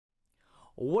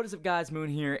What is up, guys? Moon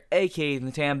here, aka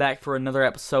the Tam, back for another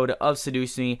episode of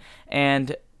Seduce Me.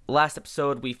 And last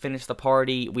episode, we finished the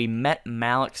party. We met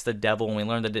Malix the devil, and we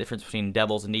learned the difference between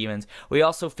devils and demons. We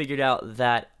also figured out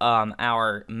that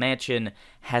our mansion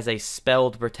has a spell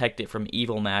to protect it from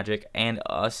evil magic, and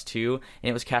us too.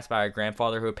 And it was cast by our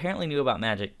grandfather, who apparently knew about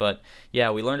magic. But yeah,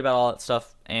 we learned about all that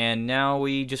stuff, and now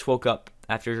we just woke up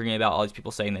after dreaming about all these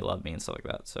people saying they love me and stuff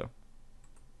like that. So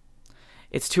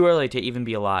it's too early to even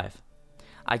be alive.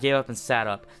 I gave up and sat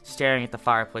up, staring at the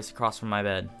fireplace across from my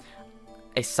bed.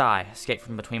 A sigh escaped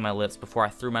from between my lips before I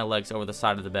threw my legs over the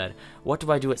side of the bed. What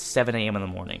do I do at 7 a.m. in the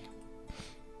morning?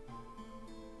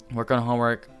 Work on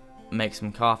homework, make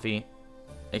some coffee,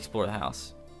 explore the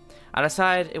house. I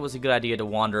decided it was a good idea to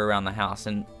wander around the house,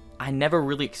 and I never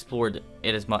really explored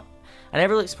it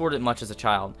much as a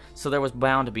child, so there was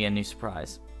bound to be a new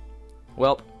surprise.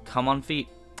 Well, come on feet,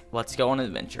 let's go on an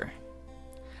adventure.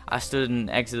 I stood and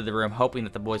exited the room, hoping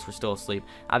that the boys were still asleep.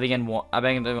 I began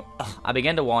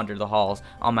to wander the halls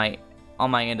on my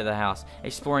end of the house,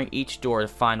 exploring each door to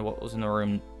find what was in the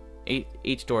room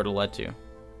each door led to.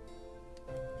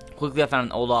 Quickly, I found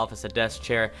an old office, a desk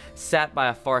chair, sat by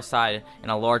a far side, and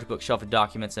a large bookshelf of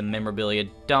documents and memorabilia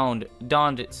donned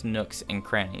its nooks and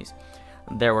crannies.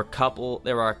 There were a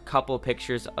couple of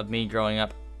pictures of me growing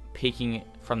up, peeking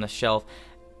from the shelf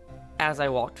as I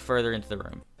walked further into the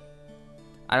room.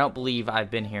 I don't believe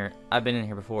I've been in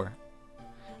here before.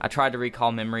 I tried to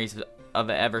recall memories of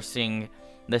ever seeing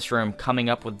this room, coming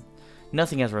up with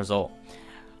nothing as a result.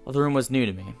 The room was new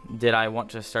to me. Did I want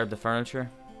to disturb the furniture?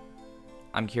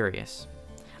 I'm curious.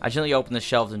 I gently opened the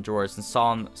shelves and drawers and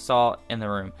saw in the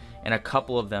room, and a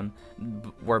couple of them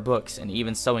were books and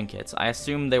even sewing kits. I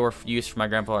assumed they were used for my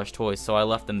grandfather's toys, so I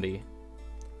left them be.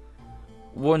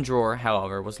 One drawer,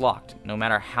 however, was locked, no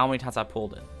matter how many times I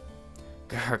pulled it.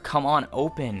 Grr, come on,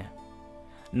 open.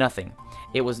 Nothing.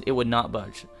 It would not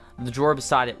budge. The drawer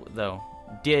beside it, though,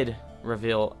 did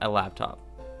reveal a laptop.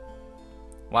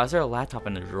 Why is there a laptop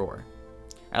in the drawer?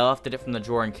 I lifted it from the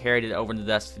drawer and carried it over to the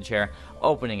desk and chair,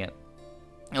 opening it.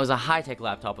 It was a high-tech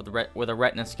laptop with a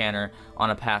retina scanner on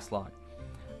a pass lock.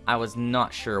 I was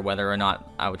not sure whether or not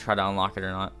I would try to unlock it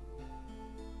or not.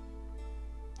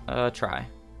 Try.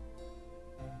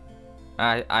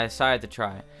 I decided to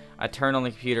try. I turned on the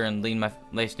computer and leaned my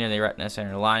face near the retina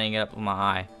center, lining it up with my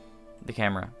eye, the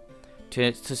camera.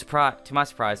 To my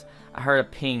surprise, I heard a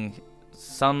ping,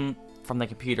 some from the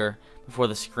computer, before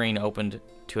the screen opened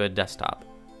to a desktop.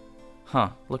 Huh,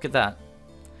 look at that.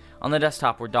 On the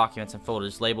desktop were documents and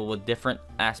folders labeled with different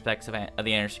aspects of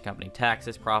the Anderson Company: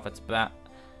 taxes, profits,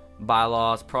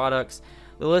 bylaws, products.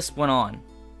 The list went on.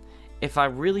 If I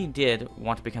really did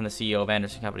want to become the CEO of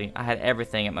Anderson Company, I had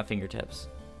everything at my fingertips.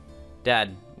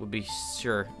 Dad would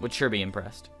sure be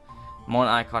impressed. One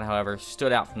icon, however,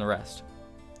 stood out from the rest.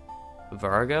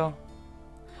 Virgo?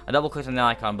 I double-clicked on the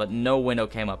icon, but no window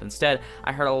came up. Instead,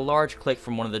 I heard a large click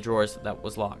from one of the drawers that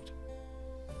was locked.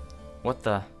 What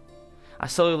the? I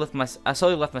slowly left my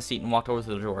seat and walked over to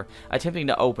the drawer, attempting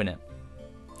to open it.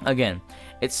 Again,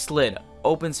 it slid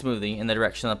open smoothly in the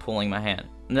direction I was pulling my hand,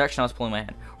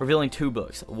 revealing two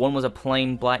books. One was a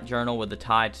plain black journal with a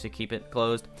tie to keep it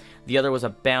closed. The other was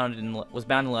bound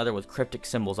in leather with cryptic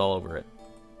symbols all over it.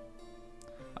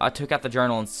 I took out the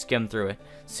journal and skimmed through it,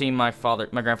 seeing my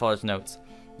grandfather's notes.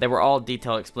 They were all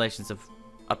detailed explanations of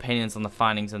opinions on the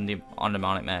findings on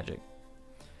demonic magic.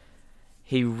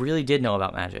 He really did know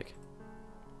about magic.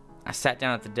 I sat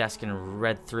down at the desk and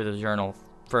read through the journal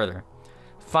further,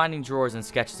 finding drawings and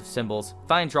sketches of symbols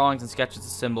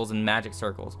and magic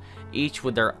circles, each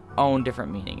with their own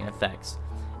different meaning and effects.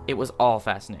 It was all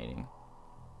fascinating.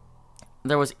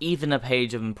 There was even a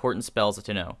page of important spells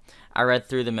to know. I read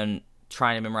through them and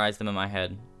trying to memorize them in my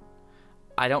head.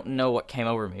 I don't know what came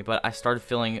over me, but I started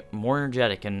feeling more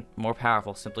energetic and more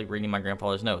powerful simply reading my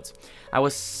grandfather's notes. I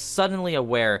was suddenly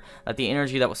aware that the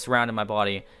energy that was surrounding my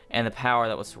body and the power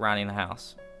that was surrounding the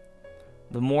house.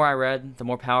 The more I read, the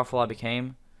more powerful I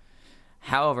became.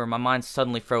 However, my mind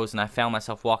suddenly froze and I found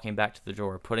myself walking back to the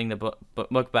drawer, putting the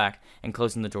book back and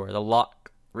closing the drawer. The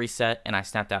lock reset and I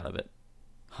snapped out of it.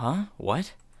 Huh?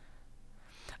 What?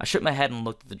 I shook my head and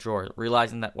looked at the drawer,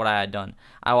 realizing what I had done.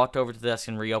 I walked over to the desk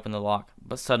and reopened the lock,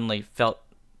 but suddenly felt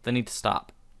the need to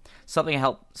stop. Something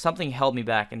held me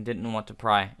back and didn't want to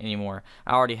pry anymore.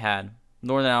 More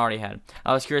than I already had.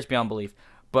 I was curious beyond belief,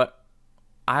 but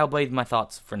I obeyed my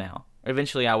thoughts for now.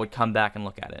 Eventually, I would come back and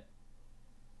look at it.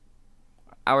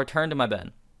 I returned to my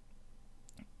bed,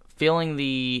 feeling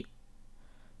the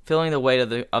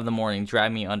weight of the morning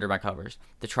drag me under my covers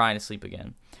to try and sleep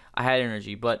again. I had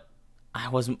energy, but I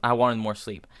wanted more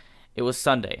sleep. It was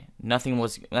Sunday. Nothing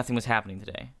was happening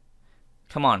today.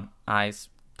 Come on, eyes.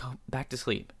 Go back to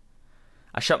sleep.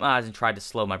 I shut my eyes and tried to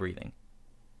slow my breathing.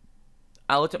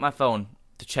 I looked at my phone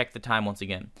to check the time once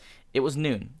again. It was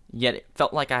noon, yet it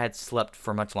felt like I had slept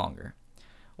for much longer.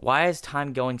 Why is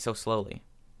time going so slowly?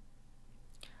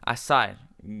 I sighed,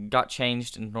 got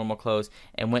changed in normal clothes,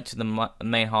 and went to the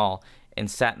main hall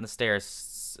and sat in the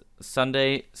stairs.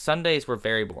 Sundays were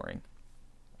very boring.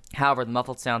 However, the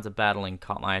muffled sounds of battling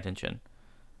caught my attention.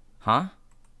 Huh?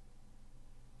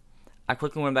 I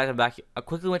quickly went to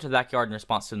the backyard in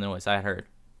response to the noise I had heard.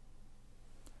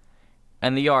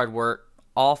 In the yard were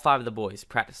all 5 of the boys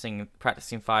practicing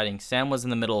fighting. Sam was in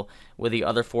the middle with the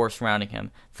other 4 surrounding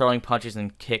him, throwing punches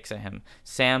and kicks at him.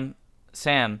 Sam,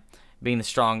 being the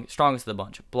strongest of the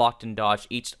bunch, blocked and dodged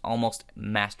each almost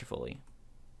masterfully.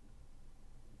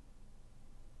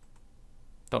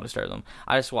 Don't disturb them.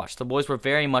 I just watched. The boys were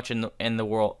very much in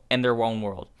their own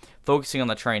world, focusing on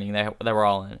the training they were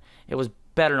all in. It was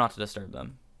better not to disturb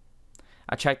them.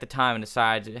 I checked the time and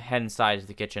decided to head inside to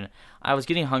the kitchen. I was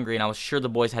getting hungry and I was sure the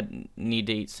boys need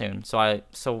to eat soon,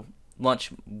 so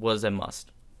lunch was a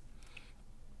must.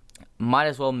 Might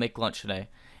as well make lunch today.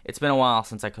 It's been a while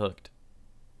since I cooked.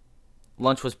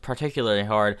 Lunch was particularly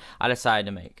hard. Wasn't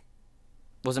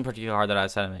particularly hard that I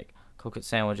decided to make. Coconut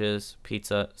sandwiches,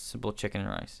 pizza, simple chicken and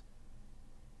rice.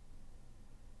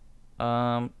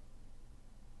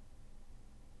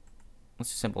 Let's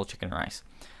do simple chicken and rice.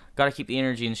 Gotta keep the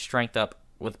energy and strength up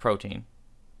with protein.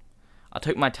 I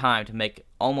took my time to make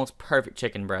almost perfect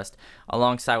chicken breast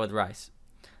alongside with rice.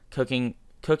 Cooking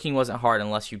wasn't hard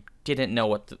unless you didn't know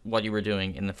what you were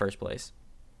doing in the first place.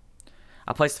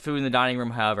 I placed the food in the dining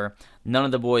room, however, none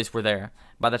of the boys were there.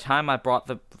 By the time I brought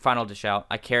the final dish out,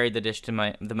 I carried the dish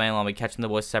to the main lobby, catching the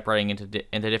boys separating into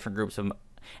different rooms of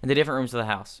the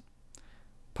house.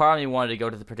 Part of me wanted to go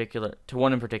to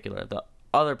one in particular. The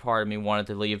other part of me wanted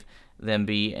to leave them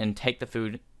be and take the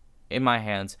food in my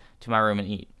hands to my room and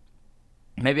eat.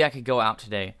 Maybe I could go out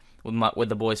today with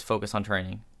the boys' focus on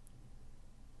training.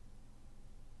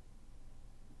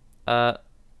 Let's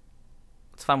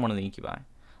find one of the incubi.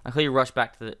 I quickly rushed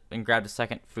back and grabbed a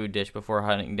second food dish before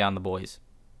hunting down the boys.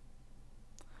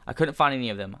 I couldn't find any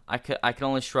of them. I can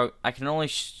only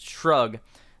shrug,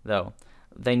 though.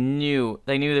 They knew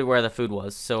where the food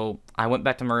was, so I went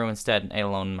back to my room instead and ate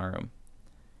alone in my room.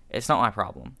 It's not my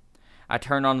problem. I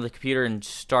turned on the computer and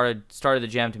started the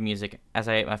jam to music as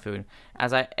I ate my food.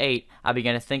 As I ate, I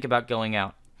began to think about going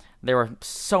out. There were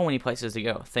so many places to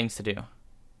go, things to do.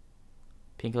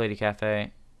 Pink Lady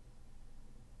Cafe.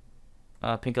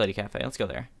 Pink Lady Cafe. Let's go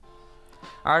there.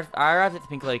 I arrived at the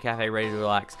Pink Lady Cafe ready to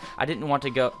relax. I didn't want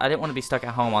to be stuck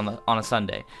at home on a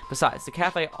Sunday. Besides, the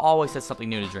cafe always had something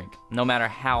new to drink, no matter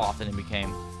how often it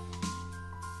became.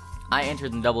 I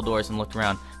entered the double doors and looked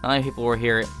around. Not many people were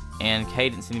here, and Kay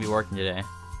didn't seem to be working today.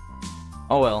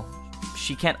 Oh well,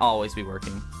 she can't always be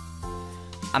working.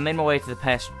 I made my way to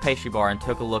the pastry bar and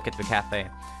took a look at the cafe,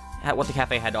 at what the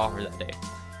cafe had to offer that day.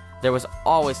 There was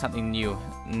always something new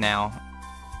now.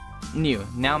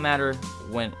 No matter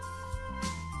when.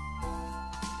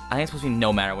 I think it's supposed to be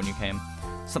no matter when you came.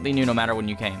 Something new no matter when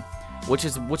you came. Which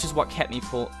is what kept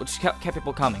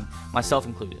people coming, myself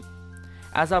included.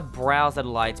 As I browsed at the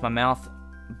lights, my mouth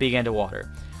began to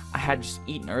water. I had just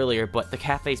eaten earlier, but the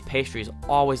cafe's pastries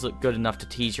always look good enough to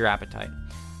tease your appetite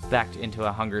back into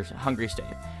a hungry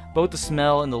state. Both the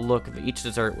smell and the look of each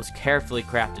dessert was carefully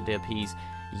crafted to appease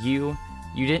you.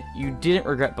 You didn't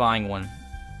regret buying one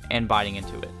and biting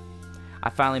into it. I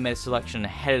finally made a selection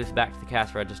and headed back to the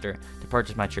cash register to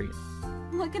purchase my treat.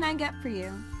 What can I get for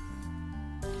you?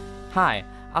 Hi,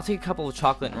 I'll take a couple of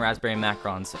chocolate and raspberry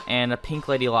macarons and a pink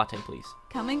lady latte, please.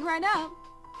 Coming right up.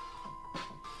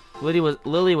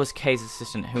 Lily was Kay's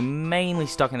assistant, who mainly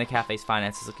stuck in the cafe's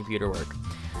finances and computer work.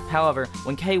 However,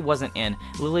 when Kay wasn't in,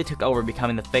 Lily took over,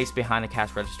 becoming the face behind the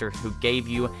cash register who gave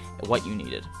you what you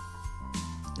needed.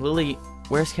 Lily,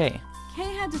 where's Kay?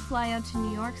 Kay had to fly out to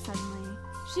New York suddenly.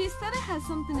 She said it has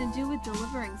something to do with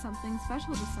delivering something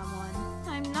special to someone.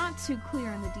 I'm not too clear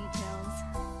on the details.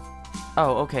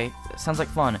 Oh, okay. Sounds like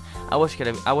fun. I wish I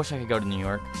could go to New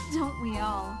York. Don't we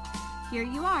all? Here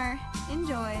you are.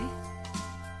 Enjoy.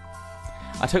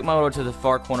 I took my order to the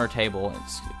far corner table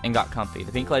and got comfy.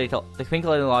 The pink lady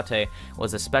latte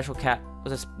was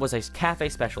a cafe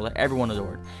special that everyone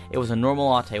adored. It was a normal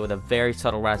latte with a very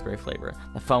subtle raspberry flavor.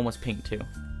 The foam was pink too.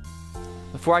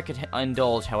 Before I could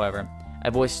indulge, however, a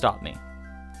voice stopped me.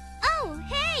 Oh,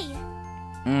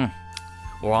 hey!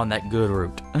 We're on that good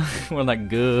route. We're on that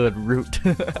good route.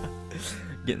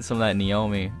 Getting some of that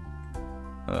Naomi.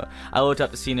 I looked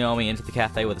up to see Naomi enter the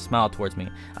cafe with a smile towards me.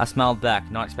 I smiled back,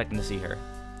 not expecting to see her.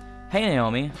 Hey,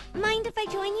 Naomi. Mind if I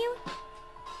join you?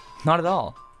 Not at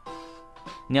all.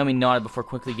 Naomi nodded before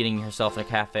quickly getting herself a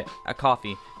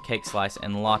coffee, cake slice,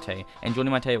 and latte, and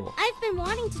joining my table. I've been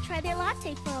wanting to try their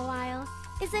latte for a while.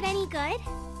 Is it any good?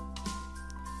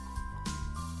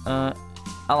 I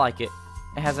like it.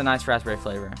 It has a nice raspberry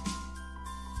flavor.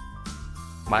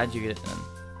 Why did you get it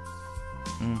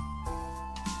then?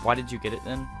 Why did you get it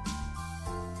then?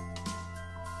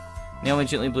 Naomi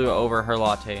gently blew over her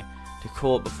latte to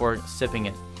cool it before sipping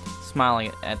it,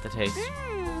 smiling at the taste.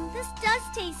 This does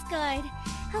taste good.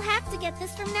 I'll have to get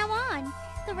this from now on.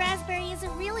 The raspberry is a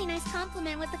really nice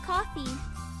compliment with the coffee.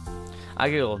 I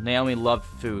giggled. Naomi loved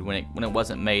food when it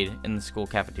wasn't made in the school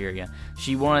cafeteria.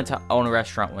 She wanted to own a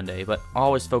restaurant one day, but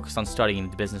always focused on studying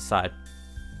the business side.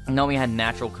 Naomi had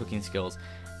natural cooking skills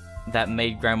that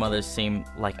made grandmothers seem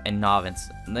like a novice.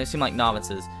 They seem like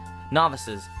novices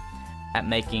at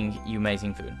making you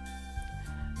amazing food.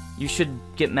 You should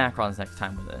get macarons next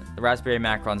time with it. The raspberry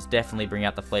macarons definitely bring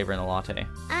out the flavor in the latte.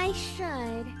 I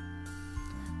should.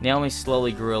 Naomi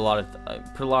slowly grew a look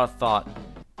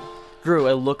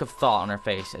of thought on her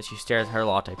face as she stared at her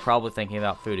latte, probably thinking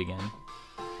about food again.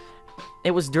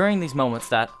 It was during these moments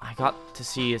that I got to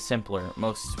see a simpler,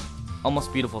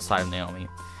 almost beautiful side of Naomi.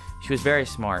 She was very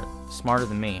smart, smarter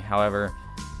than me. However,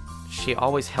 she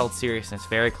always held seriousness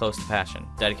very close to passion,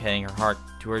 dedicating her heart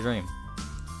to her dream.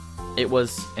 It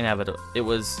was inevitable. It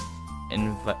was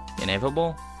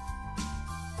inviolable.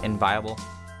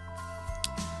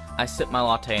 I sipped my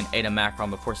latte and ate a macaron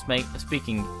before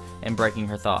speaking and breaking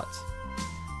her thoughts.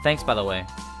 Thanks, by the way,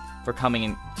 for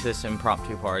coming to this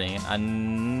impromptu party. I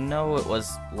know it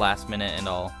was last minute and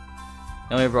all.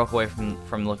 Naomi broke away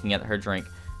from looking at her drink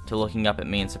to looking up at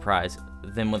me in surprise,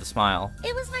 then with a smile.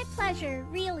 It was my pleasure,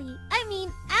 really. I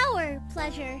mean, our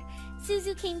pleasure.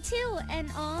 Suzu came too,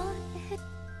 and all.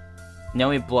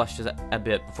 Naomi blushed a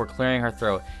bit before clearing her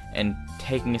throat and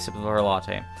taking a sip of her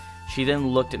latte. She then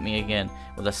looked at me again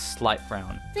with a slight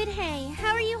frown. But hey,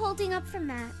 how are you holding up from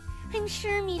that? I'm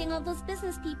sure meeting all those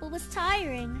business people was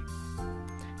tiring.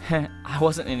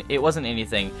 It wasn't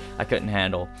anything I couldn't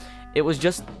handle. It was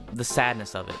just the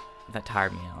sadness of it that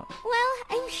tired me out. Well,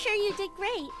 I'm sure you did great.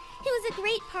 It was a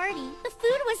great party. The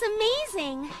food was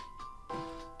amazing.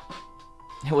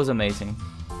 It was amazing.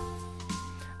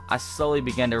 I slowly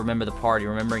began to remember the party,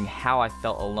 remembering how I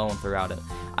felt alone throughout it.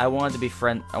 I wanted to be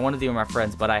with my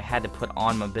friends, but I had to put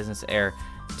on my business air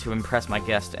to impress my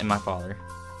guests and my father.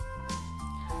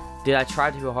 Did I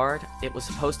try too hard? It was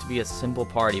supposed to be a simple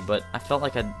party, but I felt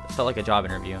like a job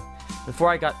interview. Before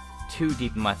I got too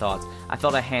deep in my thoughts, I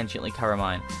felt a hand gently cover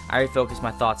mine. I refocused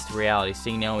my thoughts to reality,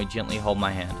 seeing Naomi gently hold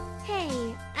my hand.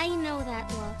 Hey, I know that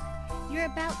look. You're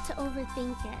about to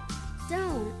overthink it.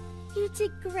 Don't. You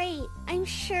did great. I'm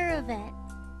sure of it.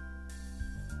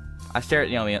 I stared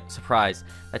at Naomi, surprised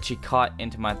that she caught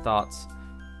into my thoughts,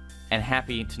 and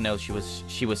happy to know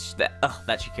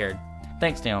that she cared.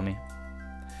 Thanks, Naomi.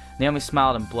 Naomi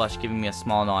smiled and blushed, giving me a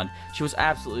small nod. She was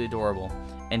absolutely adorable,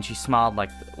 and when she smiled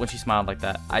like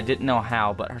that. I didn't know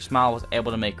how, but her smile was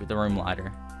able to make the room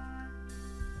lighter.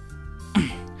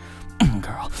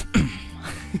 Girl.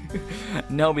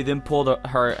 Naomi then pulled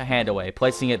her hand away,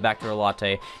 placing it back to her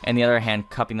latte, and the other hand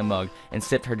cupping the mug, and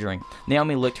sipped her drink.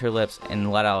 Naomi licked her lips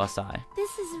and let out a sigh.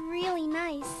 This is really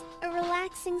nice. A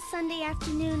relaxing Sunday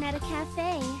afternoon at a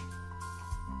cafe.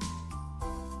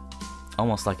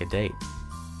 Almost like a date.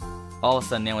 All of a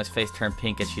sudden, Naomi's face turned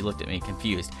pink as she looked at me,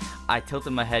 confused. I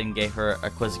tilted my head and gave her a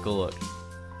quizzical look.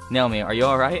 Naomi, are you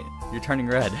alright? You're turning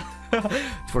red.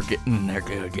 We're getting there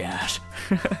good, yes.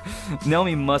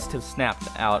 Naomi must have snapped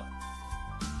out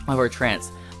of her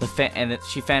trance, and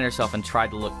she fanned herself and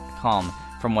tried to look calm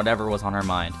from whatever was on her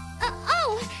mind.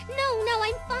 No,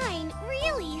 I'm fine.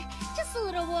 Really. Just a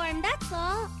little warm, that's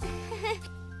all.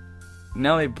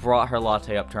 Naomi brought her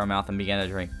latte up to her mouth and began to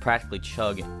drink, practically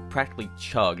chug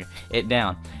it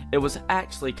down. It was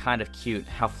actually kind of cute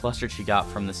how flustered she got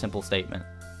from the simple statement.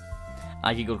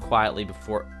 I giggled quietly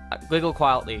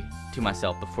to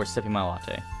myself before sipping my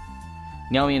latte.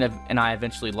 Naomi and I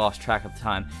eventually lost track of the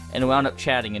time and wound up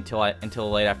chatting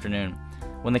until late afternoon.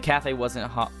 When the cafe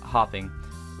wasn't hopping,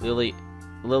 Lily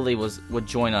would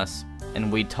join us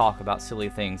and we'd talk about silly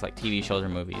things like TV shows or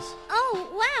movies. Oh,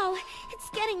 wow. It's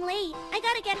getting late. I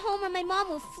gotta get home or my mom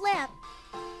will flip.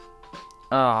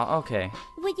 Oh, okay.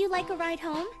 Would you like a ride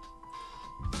home?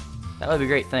 That would be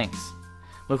great, thanks.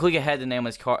 We'll click ahead to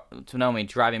Naomi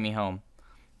driving me home.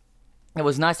 It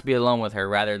was nice to be alone with her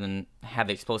rather than have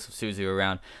the explosive Suzu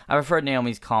around. I preferred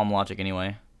Naomi's calm logic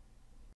anyway.